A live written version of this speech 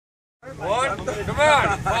One, come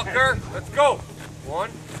on, fucker. Let's go. 1,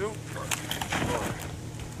 2, 3.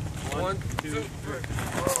 1, 2, 3.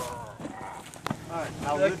 Alright,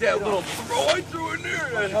 now like that little throw I threw in there.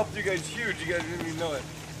 That helped you guys huge. You guys didn't even know it.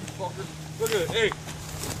 Fucker. Look at it. Hey.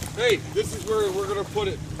 Hey, this is where we're going to put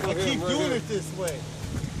it. I keep doing it this way.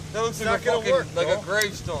 That looks not gonna work, like bro. a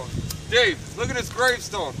gravestone. Dave, look at this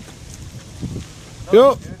gravestone.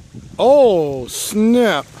 Yup. Oh,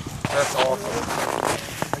 snap. That's awesome.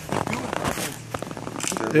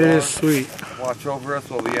 It is sweet. Watch over us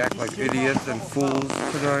while we act like idiots and fools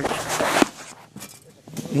tonight.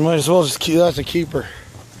 You might as well just keep, that's a keeper.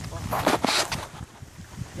 You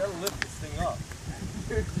gotta lift this thing up.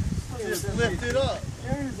 Just lift it up. You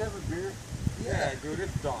guys have a beer? Yeah, dude,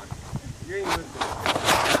 it's done. You ain't lifting it.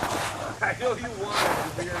 I know you want it,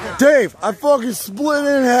 but you're not. Dave, I fucking split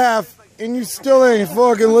it in half and you still ain't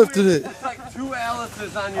fucking lifted it. It's like 2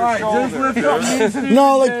 Alice's on your shoulder. Just lift up these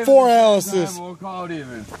No, like 4 Alice's. We'll call it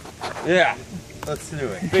even. Yeah. Let's do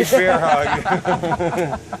it. Big bear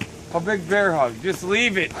hug. A big bear hug. Just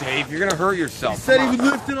leave it, Dave. You're gonna hurt yourself. He said he would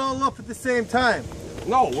lift it all up at the same time.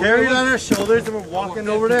 No, Carry it on our shoulders and we're walking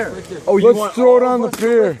over there. Oh, Let's throw it on the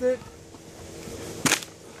pier.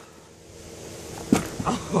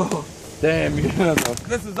 Damn, you know,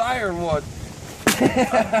 This is ironwood.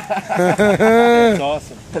 That's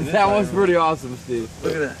awesome. that was pretty awesome, Steve.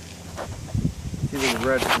 Look at that. See the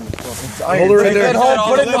red from the fucking Hold it right Take there. that home,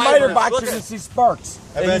 put it in the All the miter fibers. box, Look you're at- gonna see sparks.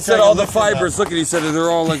 And he said all the fibers. Look at, he said they're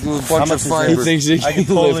all like a bunch of fibers. thinks he I can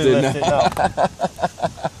totally lift it up.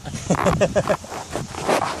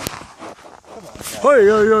 Hey,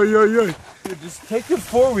 hey, hey, hey, hey. Dude, just take your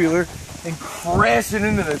 4-wheeler and crash it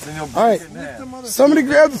into this and you'll All right. break it in half. Somebody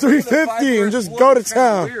grab the 350 and just go to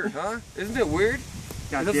town. Weird, huh? Isn't it weird?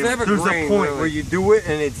 God Doesn't damn it. have a There's grain, a point really. where you do it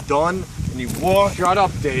and it's done and you walk. Shut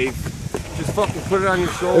up, Dave. Just fucking put it on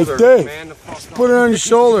your shoulder. Dave. Man, the fuck Put it on your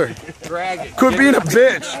shoulder. drag it. Quit Get being it- a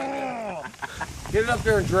bitch. Get it up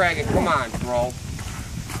there and drag it. Come on, bro.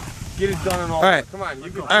 Get it done and all. All right. Come on,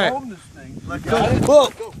 you can. All right. Home this thing. Let go. Whoa.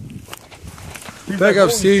 Back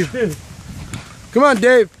up, Steve. Come on,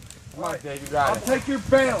 Dave. Come on, Dave. You got I'll it. take your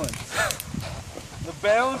balance. The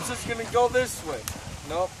balance is gonna go this way.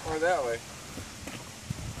 Nope, or that way.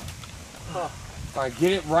 Fine,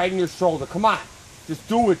 get it right in your shoulder. Come on. Just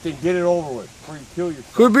do it, then get it over with before you kill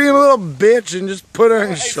yourself. Quit being a little bitch and just put it on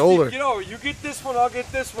your Hey, shoulder. Steve, get over. You get this one, I'll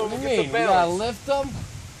get this one. What do We'll you get mean? the We gotta balance. lift them?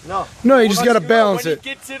 No. No, you just gotta balance When it. he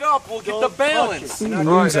gets it up, we'll get the Don't touch balance. it. The Not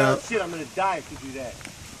moon's gonna out. balance shit, I'm gonna die if you do that.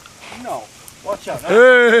 No. Watch out.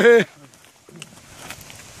 Hey. See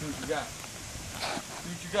what you got. See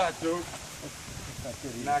what you got, dude.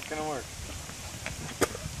 Not gonna work.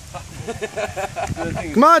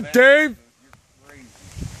 Come on, Dave.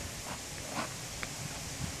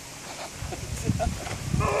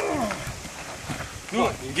 Do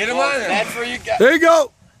it. Get him on there. That's where you got. There you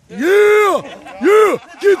go. Yeah. Yeah.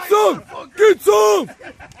 Get some. Get some.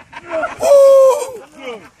 Ooh.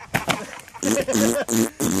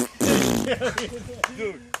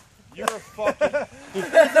 You're a fucking.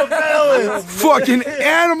 Fucking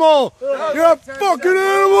animal. You're a fucking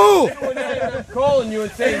animal. I'm calling you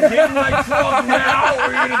and saying, get in my truck now or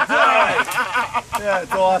you're gonna die. Yeah,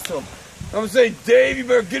 it's awesome. I'm gonna say, Dave, you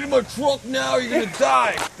better get in my truck now or you're gonna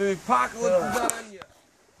die. The apocalypse is on you.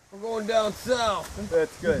 We're going down south.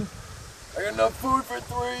 That's good. I got enough food for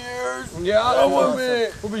 3 years. Yeah, we'll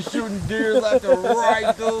be shooting deer left and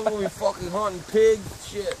right, dude. We'll be fucking hunting pigs.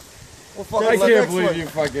 Shit. We'll fucking I let can't next believe one- you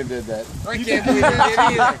fucking did that. I can't believe you did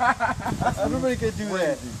either. Everybody can do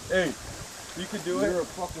that. Hey, you can do You're it. a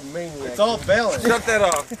fucking maniac. It's all balance. Shut that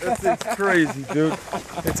off. That's crazy, dude.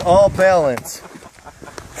 It's all balance.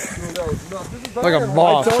 Like a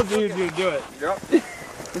boss. I told you to do it. Yep.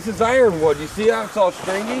 This is ironwood. You see how it's all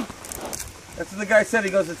stringy? That's what the guy said. He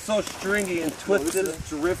goes, it's so stringy and twisted. This is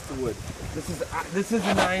driftwood. This is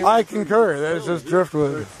an iron. I concur. That is just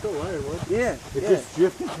driftwood. Still ironwood. Yeah. It just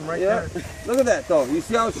drifted from right Yeah. there. Look at that though. You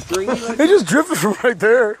see how it's stringy? Like It just drifted from right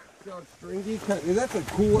there. See how it's stringy? That's a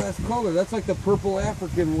cool ass color. That's like the purple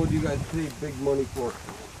African wood you guys pay big money for.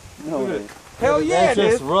 No, Look at it. Hell yeah, That's it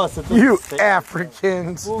just is. rust. It You doesn't stay.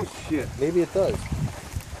 Africans. Bullshit. Maybe it does.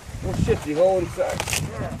 Oh shit, you go inside.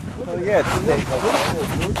 Oh yeah, it's That's purple.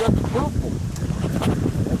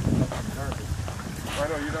 I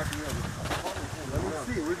know, you're not gonna be able to. Let me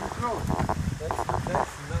see, where'd you throw it?